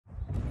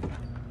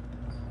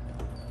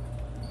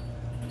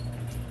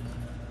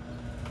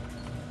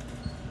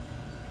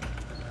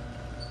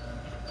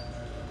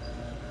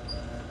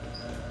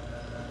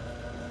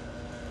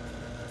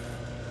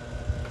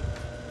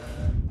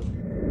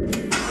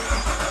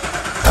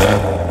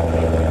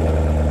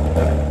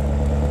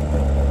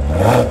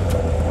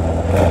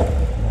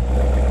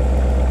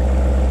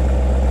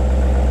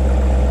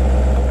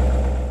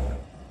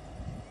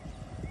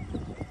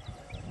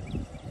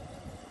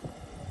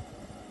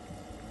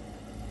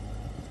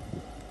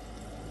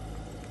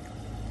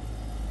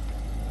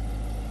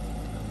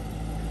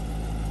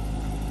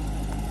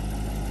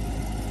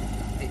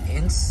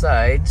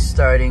Inside,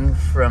 starting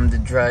from the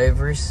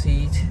driver's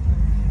seat,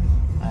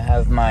 I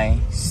have my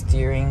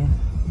steering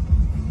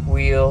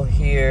wheel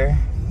here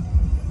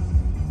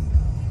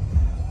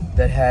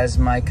that has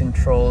my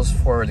controls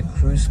for the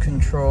cruise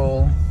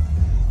control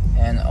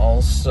and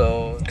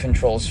also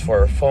controls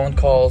for phone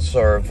calls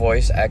or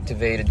voice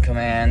activated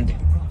command.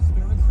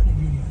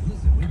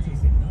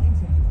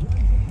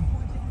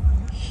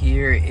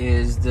 Here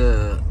is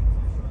the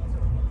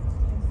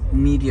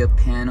media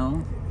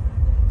panel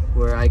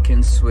where I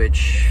can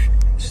switch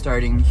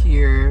starting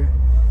here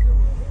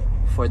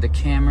for the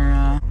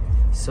camera.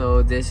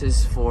 So this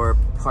is for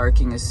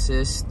parking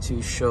assist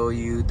to show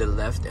you the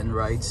left and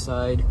right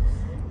side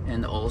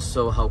and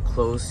also how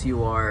close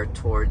you are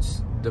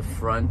towards the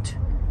front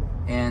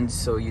and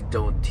so you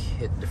don't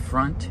hit the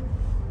front.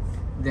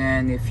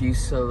 Then if you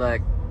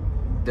select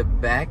the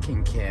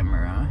backing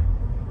camera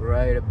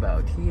right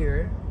about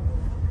here,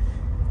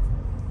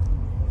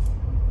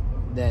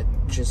 that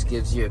just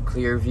gives you a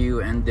clear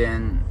view, and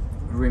then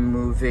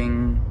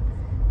removing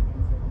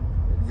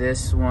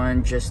this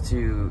one just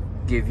to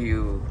give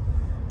you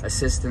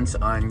assistance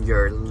on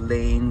your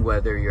lane,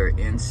 whether you're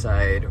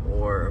inside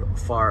or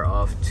far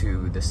off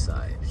to the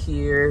side.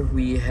 Here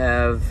we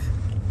have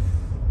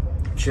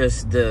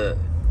just the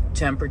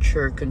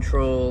temperature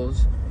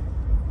controls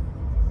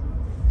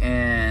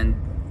and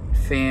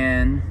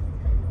fan.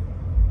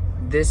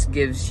 This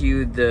gives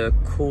you the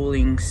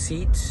cooling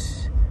seats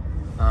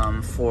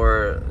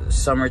for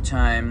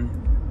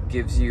summertime,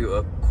 gives you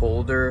a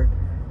colder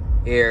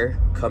air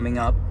coming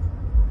up.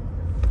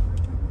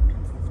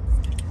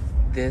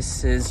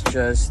 This is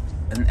just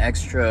an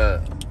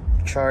extra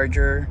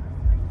charger.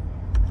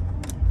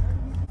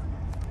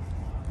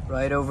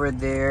 Right over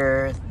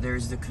there,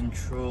 there's the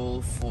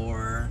control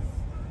for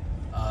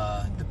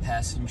the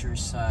passenger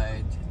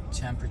side,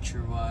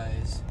 temperature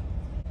wise.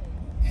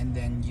 And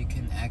then you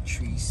can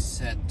actually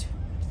set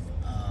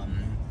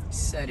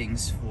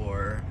settings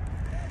for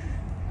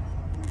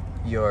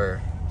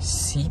your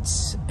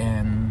seats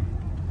and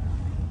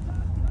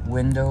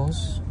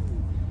windows.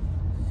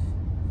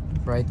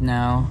 Right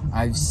now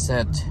I've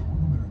set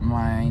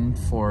mine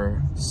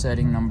for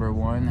setting number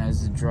 1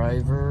 as the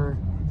driver,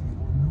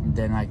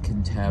 then I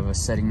can have a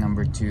setting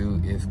number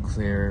 2 if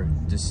Claire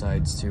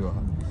decides to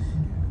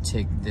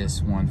take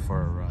this one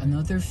for a ride.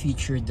 Another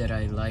feature that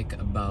I like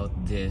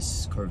about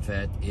this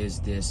Corvette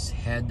is this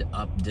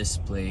head-up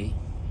display.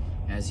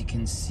 As you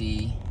can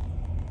see,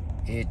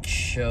 it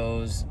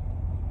shows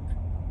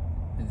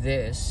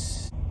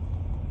this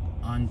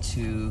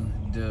onto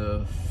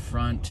the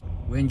front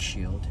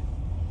windshield,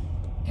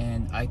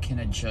 and I can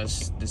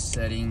adjust the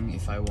setting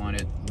if I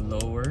want it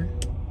lower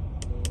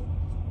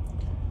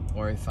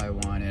or if I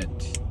want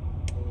it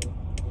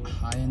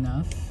high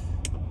enough.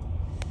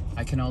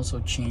 I can also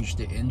change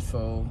the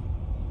info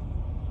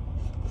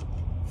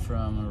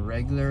from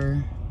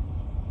regular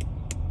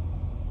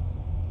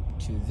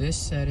to this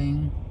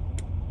setting,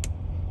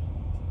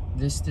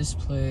 this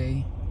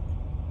display.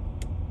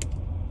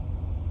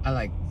 I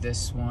like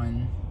this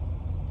one,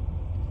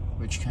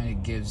 which kind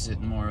of gives it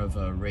more of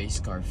a race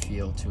car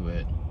feel to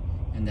it,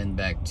 and then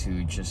back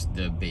to just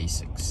the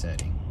basic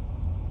setting.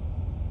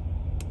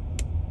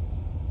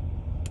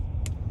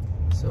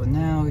 So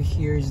now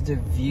here's the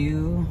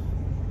view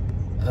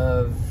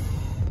of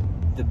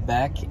the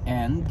back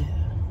end.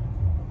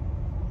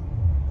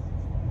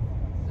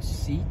 The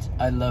seat,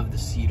 I love the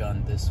seat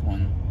on this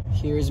one.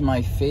 Here's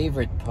my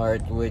favorite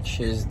part, which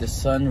is the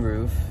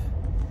sunroof.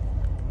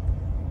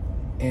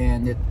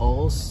 And it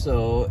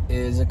also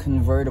is a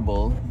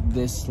convertible.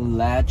 This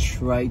latch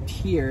right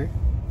here,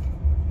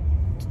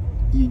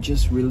 you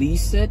just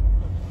release it,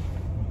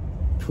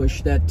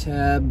 push that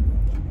tab,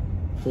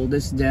 pull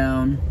this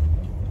down,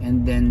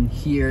 and then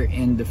here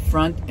in the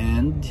front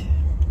end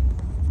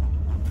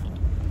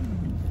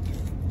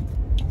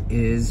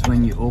is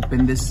when you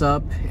open this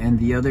up, and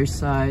the other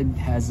side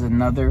has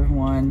another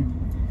one.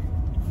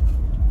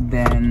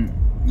 Then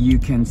you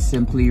can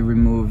simply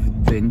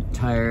remove the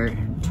entire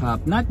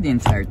top, not the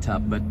entire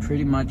top, but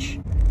pretty much.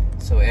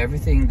 So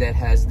everything that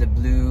has the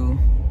blue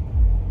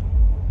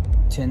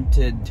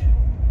tinted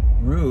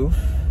roof,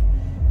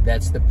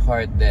 that's the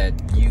part that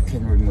you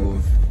can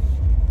remove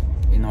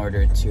in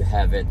order to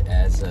have it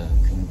as a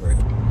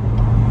convertible.